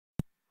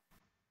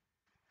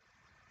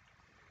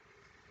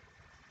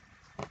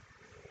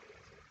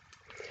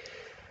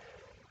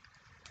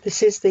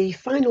This is the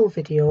final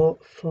video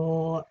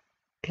for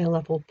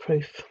A-level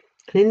proof,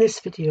 and in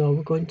this video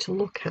we're going to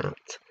look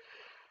at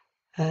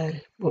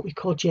what we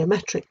call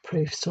geometric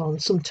proofs, or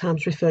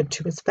sometimes referred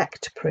to as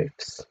vector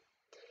proofs.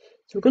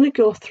 So we're going to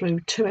go through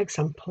two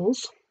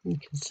examples. You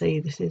can see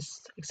this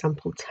is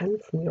example 10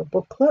 from your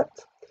booklet,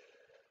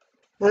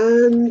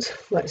 and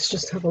let's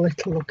just have a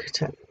little look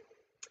at it.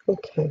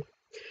 Okay,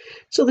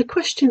 so the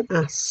question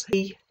asks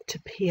P to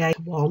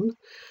PA1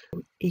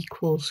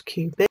 equals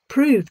QB.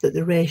 Prove that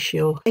the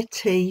ratio AT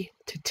to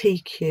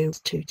TQ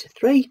is 2 to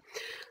 3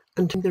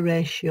 and the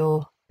ratio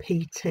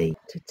PT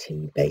to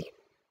TB.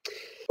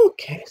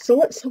 Okay, so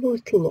let's have a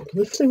little look.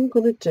 The first thing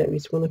we're going to do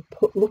is we're going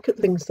to look at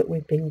things that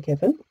we've been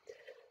given,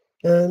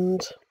 and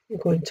we're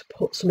going to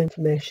put some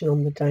information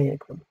on the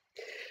diagram.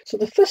 So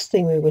the first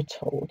thing we were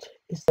told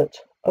is that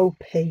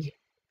OP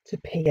to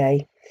PA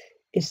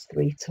is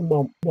 3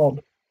 to 1.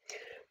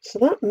 So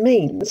that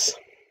means,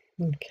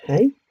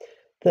 okay,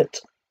 that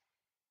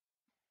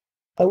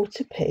O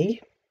to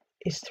P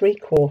is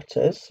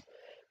 3/4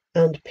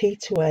 and P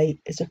to A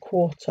is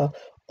 1/4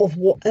 of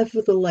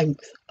whatever the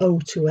length O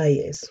to A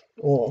is,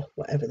 or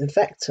whatever the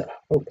vector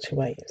O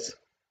to A is.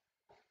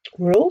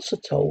 We're also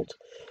told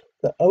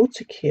that O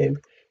to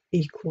Q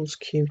equals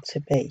Q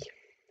to B.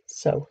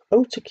 So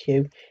O to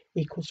Q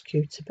equals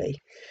Q to B.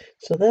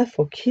 So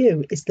therefore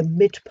Q is the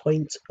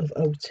midpoint of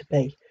O to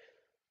B.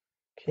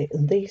 Okay,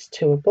 and these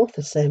two are both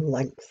the same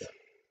length.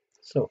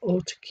 So O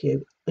to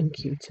Q and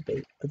Q to B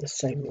are the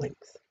same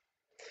length.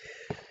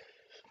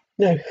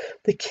 Now,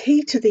 the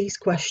key to these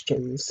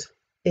questions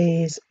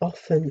is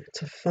often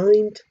to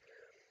find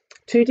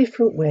two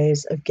different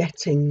ways of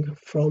getting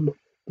from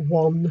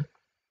one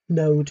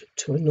node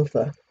to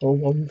another, or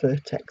one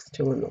vertex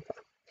to another.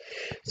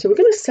 So we're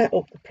going to set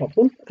up the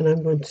problem, and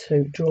I'm going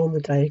to draw on the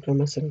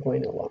diagram as I'm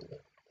going along.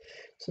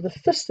 So the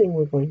first thing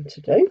we're going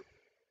to do,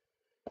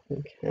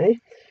 okay,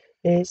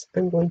 is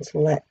I'm going to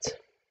let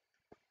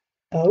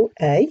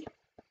OA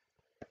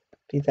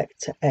be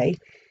vector A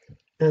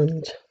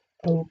and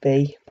OB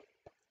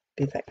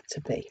be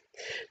vector B.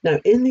 Now,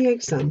 in the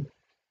exam,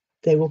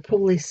 they will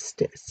probably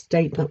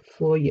state that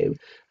for you,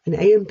 and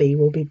A and B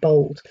will be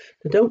bold.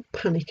 Now, don't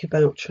panic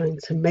about trying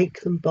to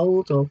make them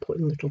bold or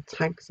putting little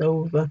tags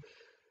over.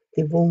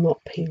 They will not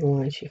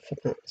penalise you for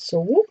that. So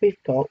what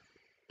we've got,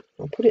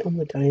 I'll put it on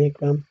the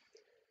diagram.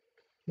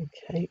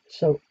 Okay,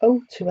 so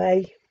O to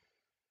A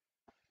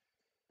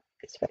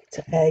is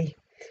vector A,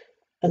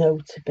 and O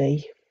to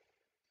B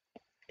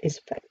is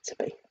vector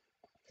B.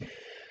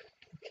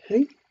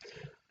 Okay,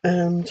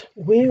 and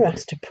we're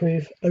asked to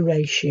prove a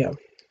ratio.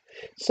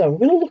 So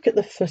we're going to look at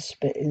the first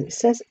bit, and it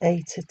says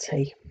A to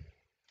T.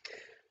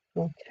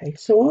 Okay,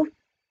 so our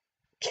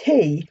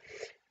key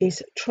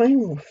is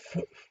trying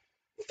to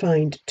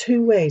find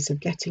two ways of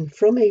getting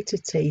from A to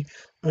T,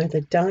 either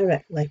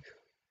directly,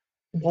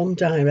 one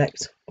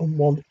direct and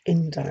one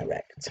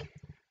indirect.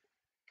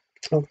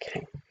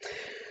 Okay,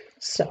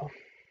 so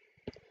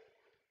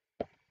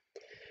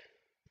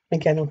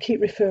again, I'll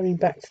keep referring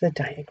back to the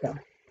diagram.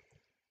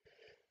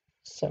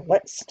 So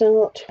let's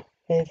start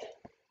with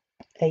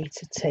A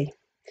to T.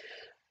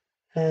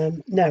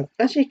 Now,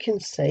 as you can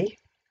see,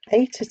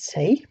 A to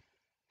T,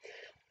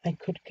 I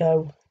could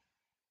go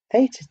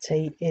A to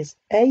T is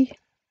A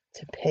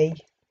to P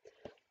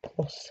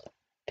plus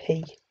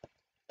P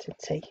to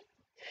T.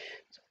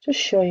 So I'll just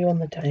show you on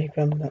the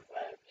diagram that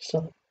way.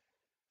 So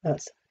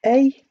that's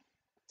A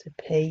to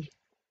P,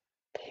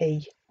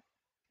 P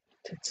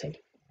to T.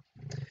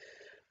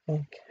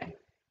 Okay.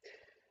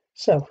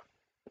 So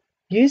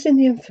using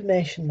the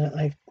information that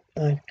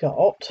I've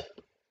got,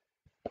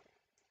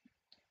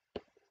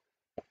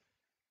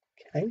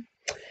 okay,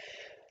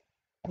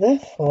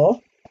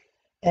 therefore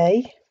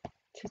A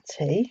to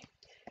T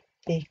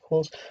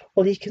equals,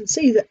 well, you can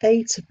see that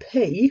A to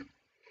P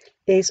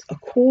is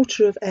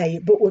 1/4 of A,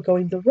 but we're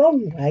going the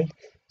wrong way,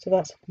 so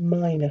that's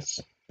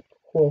minus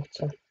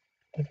 1/4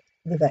 of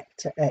the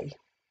vector A.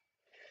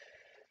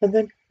 And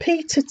then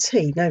P to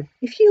T, now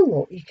if you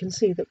look, you can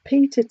see that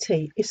P to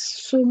T is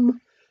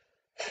some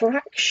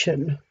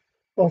fraction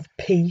of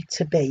P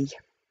to B.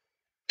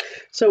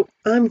 So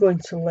I'm going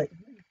to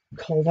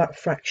call that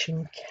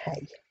fraction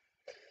K.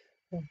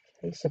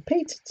 Okay, so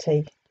P to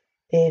T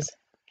is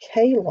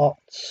K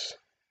lots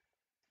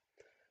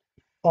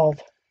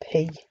of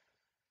P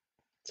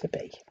to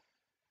B.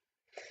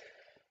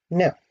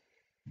 Now,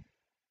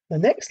 the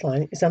next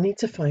line is I need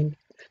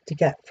to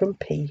get from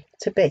P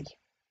to B.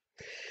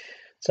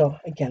 So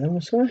again, I'm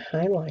just going to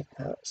highlight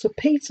that. So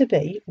P to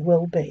B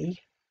will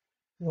be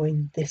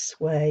going this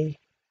way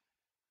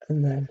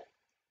and then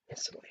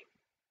this way.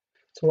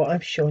 So what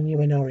I've shown you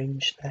in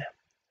orange there.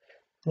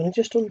 I'm going to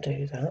just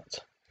undo that.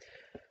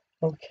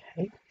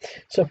 Okay,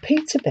 so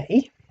P to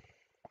B,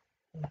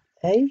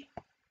 A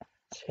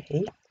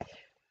T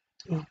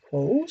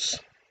equals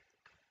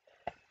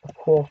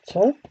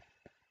 1/4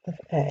 of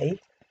A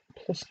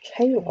plus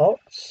K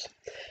lots.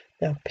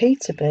 Now P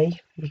to B,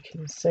 you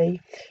can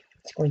see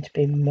it's going to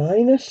be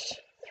minus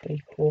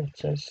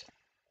 3/4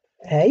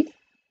 A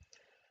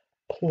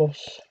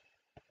plus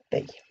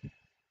B.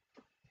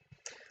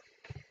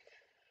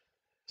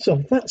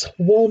 So that's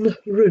one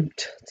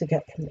route to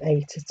get from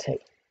A to T.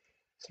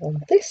 So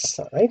on this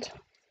side,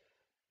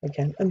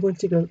 again, I'm going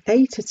to go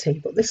A to T,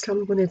 but this time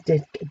I'm going to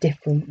do a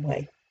different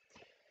way.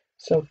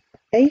 So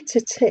A to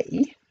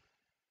T,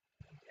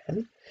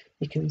 again,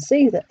 you can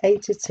see that A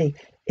to T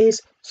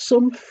is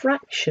some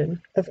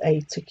fraction of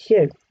A to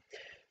Q.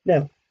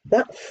 Now,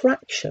 that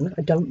fraction,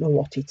 I don't know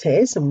what it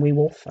is, and we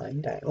will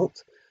find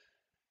out.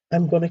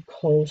 I'm going to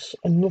call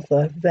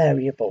another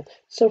variable.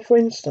 So for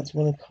instance,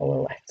 I'm going to call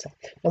a letter.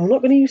 Now, I'm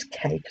not going to use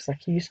K because I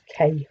can use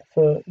K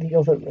for the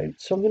other route.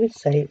 So I'm going to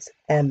say it's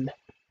M.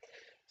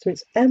 So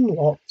it's M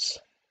lots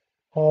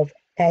of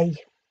A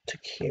to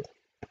Q.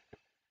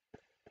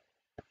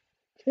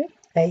 Okay,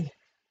 A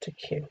to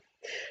Q.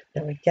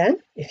 Now again,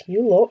 if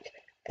you look,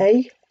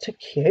 A to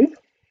Q,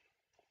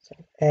 so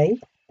A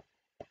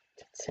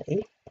to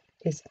T,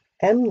 is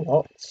M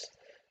lots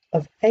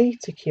of A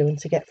to Q. And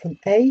to get from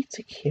A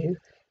to Q,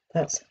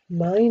 that's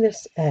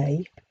minus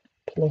A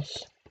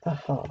plus a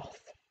half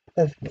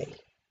of B.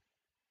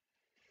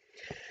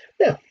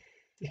 Now,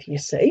 if you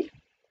see,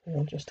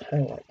 I'll just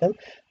highlight them,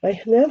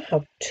 I now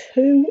have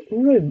two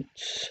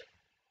routes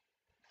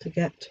to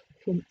get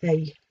from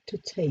A to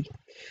T.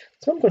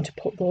 So I'm going to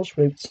put those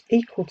routes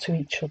equal to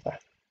each other.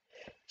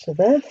 So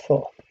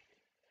therefore,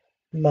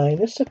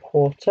 minus a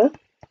quarter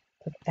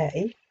of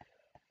A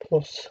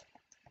plus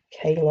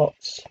K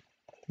lots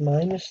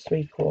minus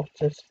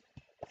 3/4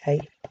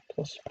 A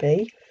plus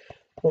B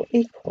will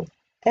equal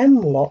M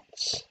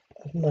lots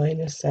of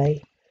minus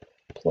A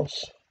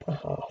plus a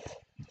half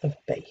of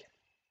B.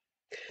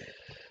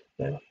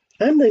 Now,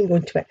 I'm then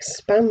going to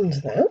expand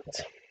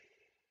that,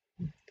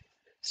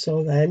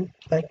 so then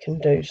I can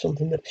do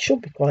something that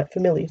should be quite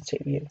familiar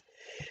to you.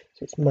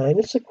 So it's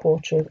minus a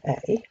quarter of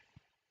A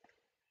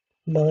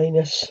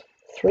minus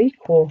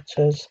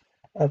 3/4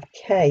 of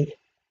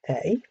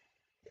KA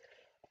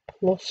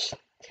plus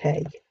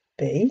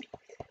KB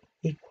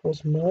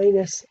equals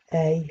minus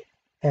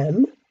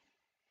AM.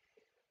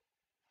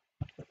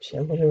 Actually,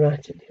 I'm going to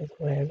write it the other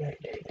way around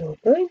if you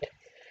don't mind.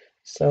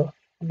 So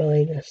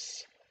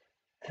minus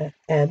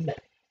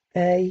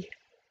MA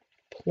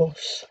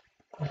plus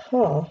a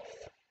half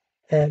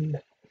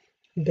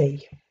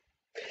MB.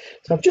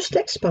 So I've just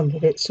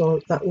expanded it,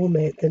 so that will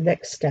make the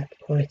next step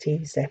quite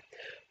easy.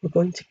 We're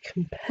going to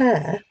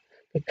compare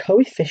the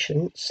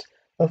coefficients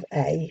of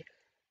A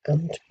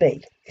and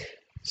B.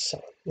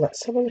 So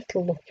let's have a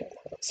little look at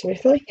that. So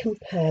if I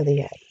compare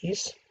the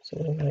A's, so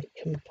I'm going to write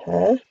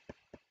compare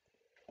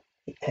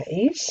the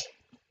A's.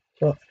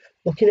 So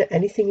looking at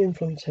anything in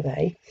front of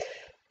A,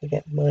 we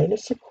get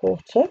minus a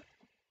quarter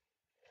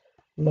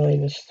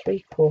minus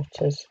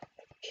 3/4 of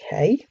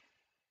K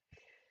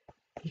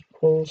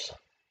equals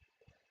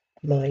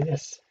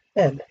minus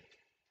M.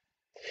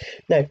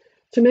 Now,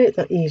 to make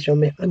that easier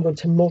on me, I'm going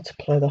to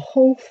multiply the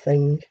whole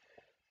thing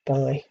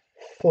by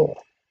 4.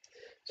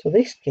 So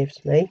this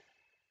gives me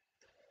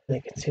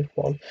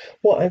 -1.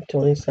 What I've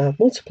done is I've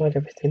multiplied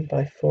everything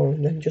by 4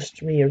 and then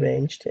just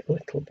rearranged it a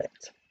little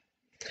bit.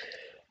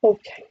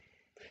 Okay,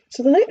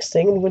 so the next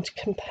thing I'm going to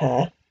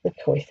compare the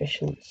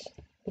coefficients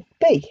of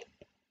B.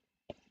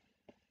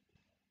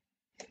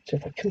 So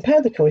if I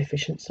compare the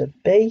coefficients of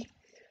B,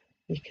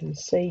 you can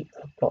see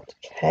I've got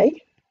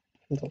K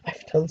on the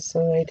left-hand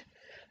side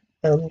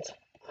and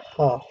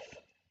half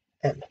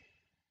M.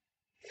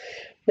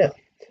 Now,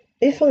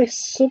 if I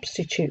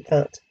substitute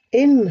that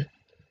in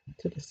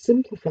to the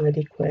simplified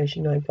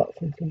equation I've got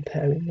from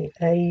comparing the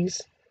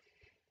A's,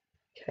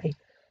 okay,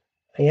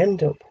 I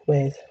end up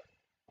with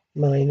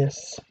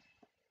minus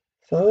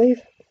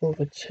 5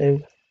 over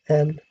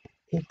 2M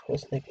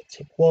equals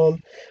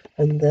 -1,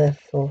 and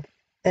therefore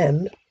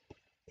M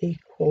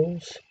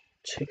equals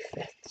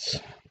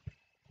 2/5.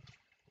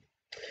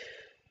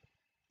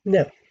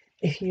 Now,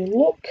 if you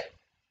look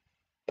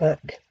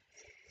back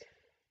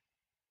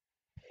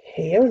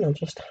here, and I'll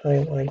just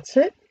highlight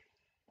it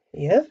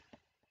here,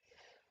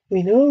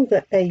 we know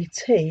that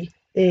AT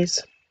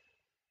is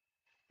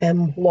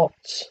M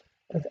lots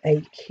of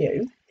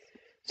AQ.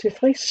 So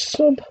if I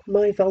sub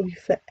my value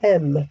for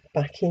M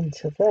back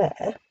into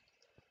there,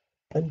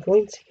 I'm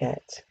going to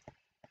get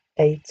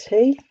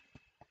AT,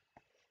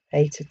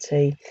 A to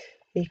T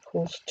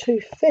equals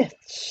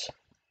 2/5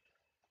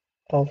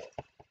 of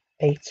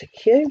A to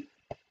Q.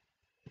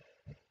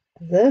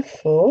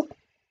 Therefore,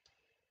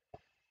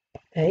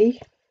 the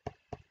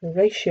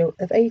ratio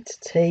of A to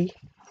T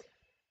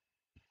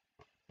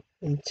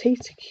and T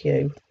to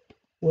Q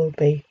will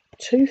be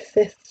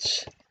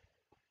 2/5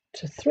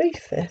 to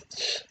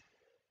 3/5,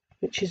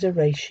 which is a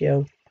ratio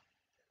of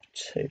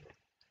 2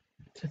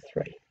 to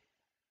 3.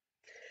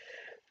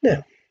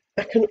 Now,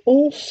 I can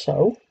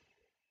also,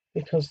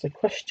 because the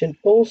question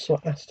also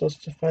asked us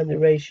to find the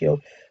ratio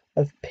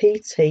of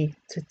PT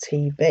to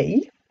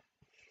TB,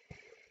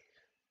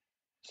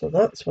 so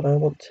that's what I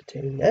want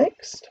to do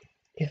next.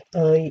 If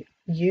I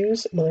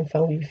use my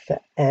value for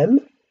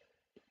M,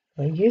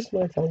 I use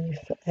my value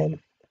for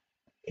M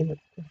in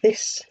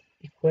this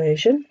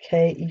equation,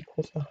 K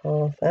equals a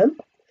half M.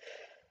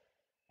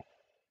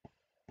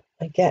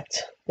 I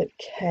get that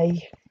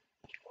K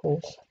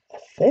equals a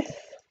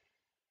fifth.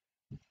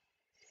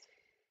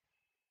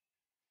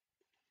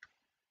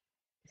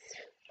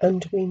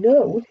 And we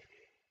know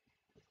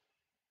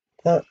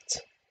that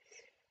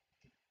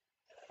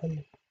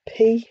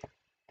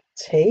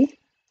PT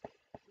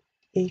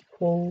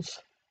equals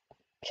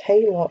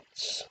K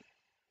lots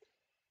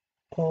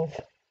of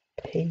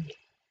PB.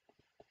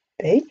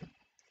 Okay,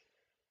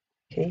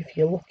 if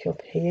you look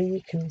up here,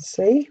 you can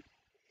see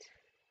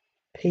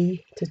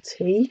P to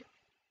T.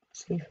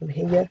 See from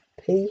here,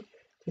 P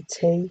to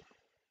T is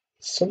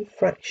some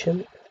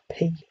fraction of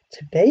P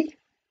to B.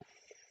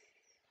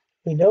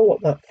 We know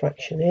what that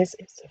fraction is.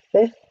 It's a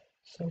fifth.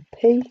 So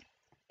P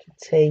to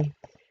T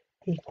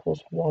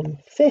equals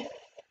 1/5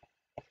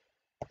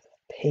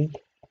 P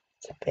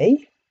to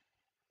B.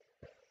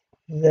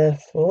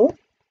 Therefore,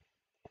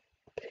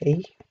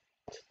 P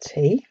to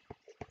T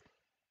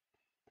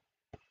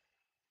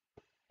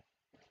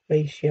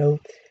ratio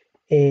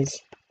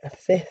is a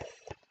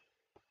fifth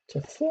to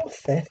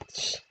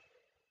 4/5,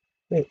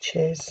 which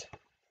is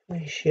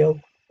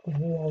ratio of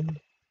 1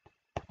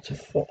 to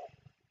 4.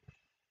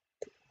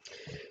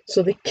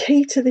 So the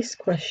key to this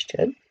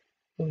question,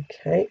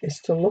 okay,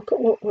 is to look at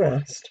what we're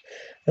asked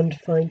and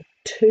find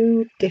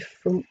two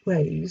different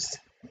ways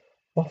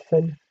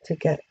often to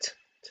get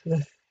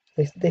to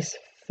this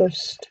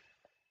first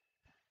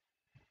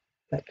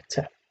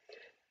vector,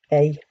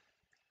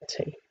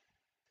 AT.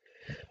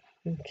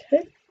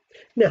 Okay,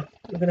 now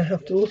we're going to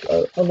have to look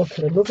at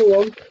another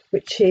one,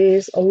 which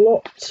is a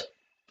lot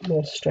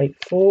more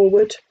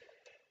straightforward.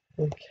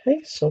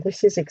 Okay, so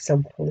this is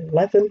example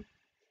 11,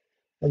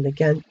 and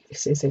again,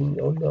 this is in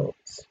your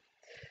notes.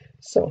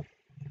 So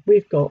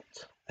we've got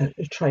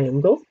a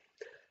triangle,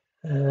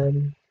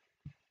 and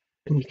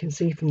you can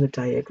see from the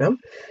diagram.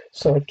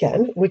 So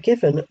again, we're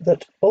given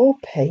that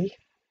OP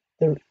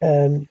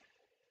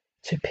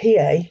to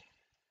PA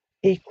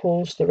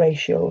equals the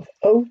ratio of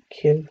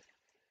OQ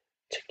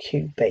to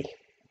QB.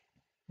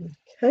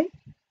 Okay,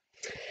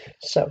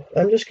 so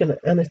I'm just going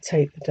to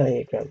annotate the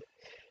diagram.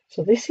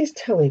 So this is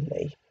telling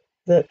me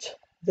that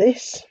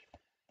this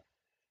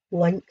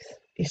length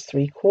is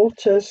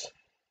 3/4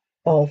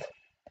 of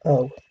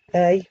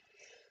OA,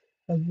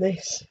 and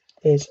this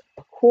is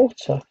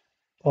 1/4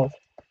 of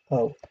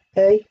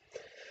OA,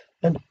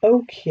 and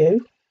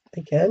OQ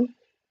again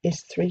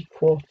is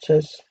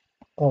 3/4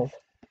 of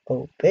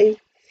OB,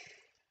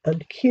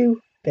 and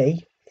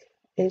QB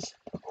is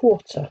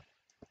 1/4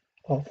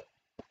 of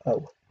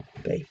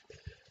OB.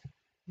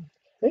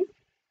 Okay.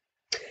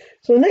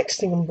 So the next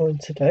thing I'm going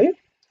to do,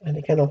 and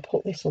again I'll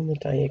put this on the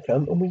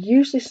diagram, and we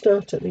usually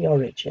start at the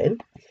origin.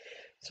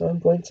 So I'm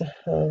going to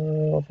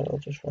have, I'll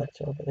just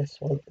write over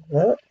this one,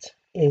 that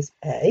is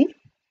A,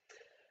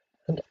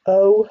 and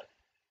O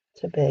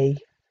to B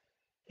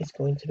is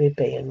going to be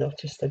B, and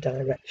notice the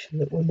direction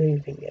that we're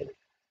moving in.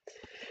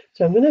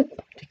 So I'm going to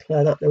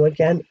declare that. Now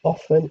again,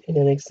 often in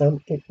an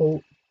exam it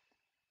will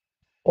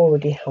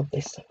already have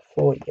this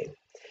for you.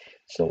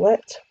 So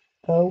let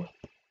O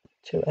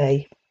to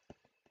A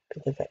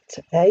be the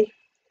vector A,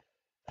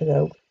 and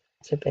O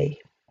to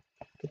B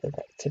be the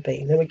vector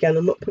B. Now again,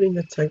 I'm not putting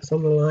the tags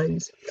on the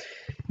lines.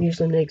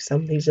 Usually in an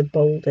exam these are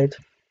bolded.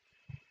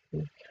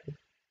 Okay.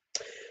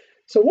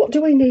 So what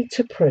do we need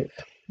to prove?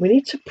 We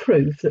need to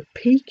prove that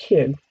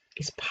PQ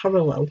is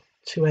parallel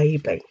to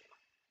AB.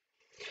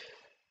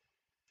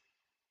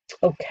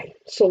 Okay,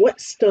 so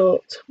let's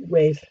start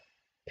with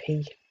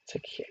P to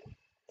Q.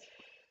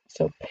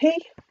 So P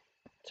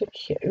to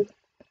Q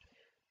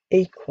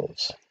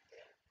equals,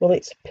 well,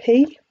 it's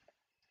P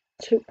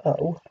to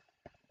O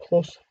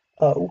plus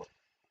O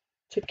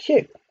to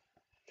Q.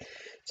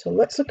 So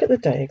let's look at the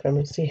diagram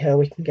and see how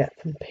we can get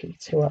from P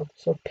to O.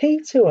 So P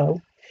to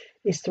O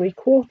is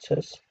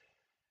 3/4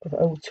 of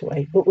O to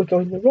A, but we're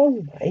going the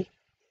wrong way.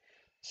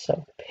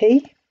 So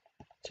P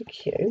to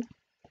Q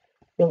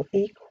will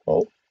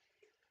equal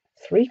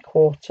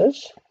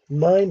 3/4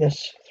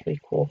 minus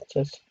 3/4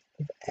 of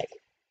A,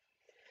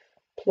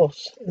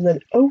 plus, and then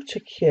O to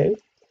Q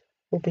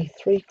will be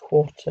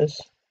 3/4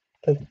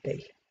 of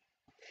B.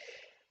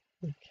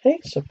 Okay,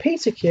 so P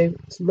to Q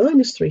is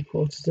minus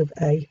 3/4 of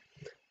A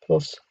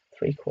plus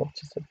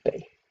 3/4 of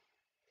B.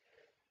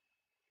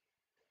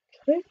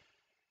 Okay,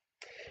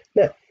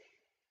 now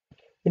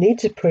we need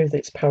to prove that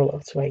it's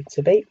parallel to A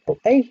to B. Well,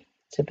 A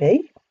to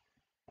B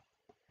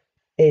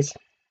is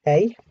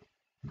A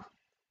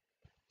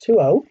to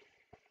O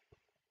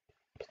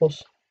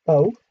plus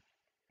O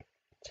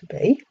to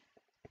B,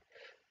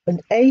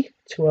 and A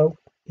to O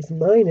is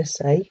minus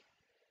A,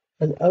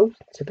 and O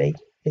to B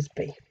is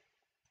B.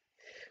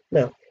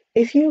 Now,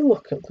 if you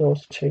look at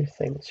those two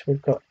things,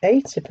 we've got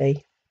A to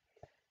B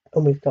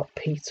and we've got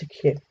P to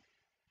Q.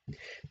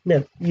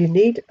 Now, you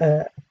need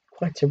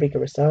quite a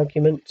rigorous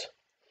argument,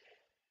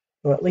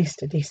 or at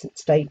least a decent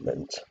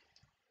statement.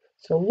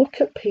 So look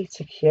at P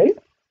to Q.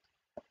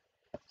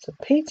 So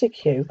P to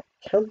Q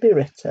can be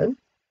written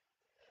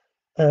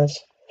as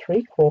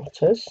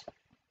 3/4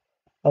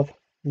 of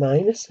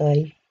minus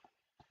A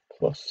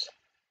plus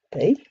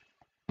B.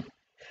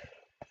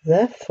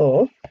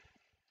 Therefore,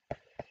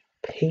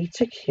 P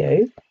to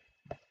Q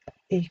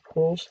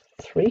equals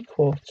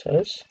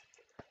 3/4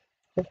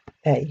 of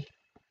A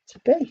to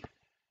B.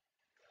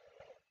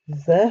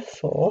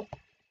 Therefore,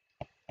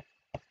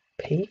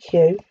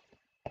 PQ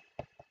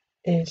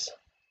is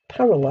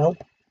parallel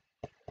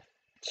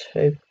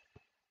to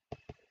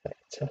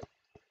vector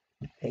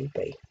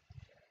AB.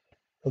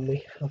 And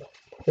we have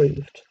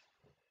proved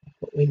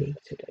what we need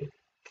to do.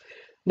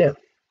 Now,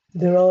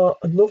 there are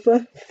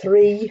another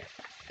 3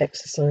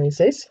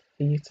 exercises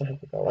for you to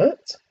have a go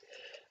at,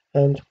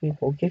 and we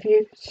will give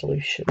you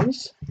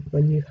solutions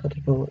when you've had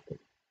a go at them.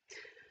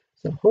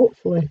 So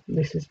hopefully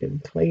this has been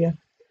clear.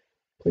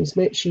 Please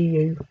make sure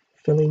you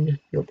fill in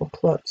your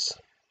booklets,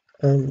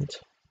 and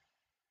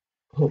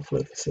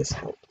hopefully this has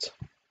helped.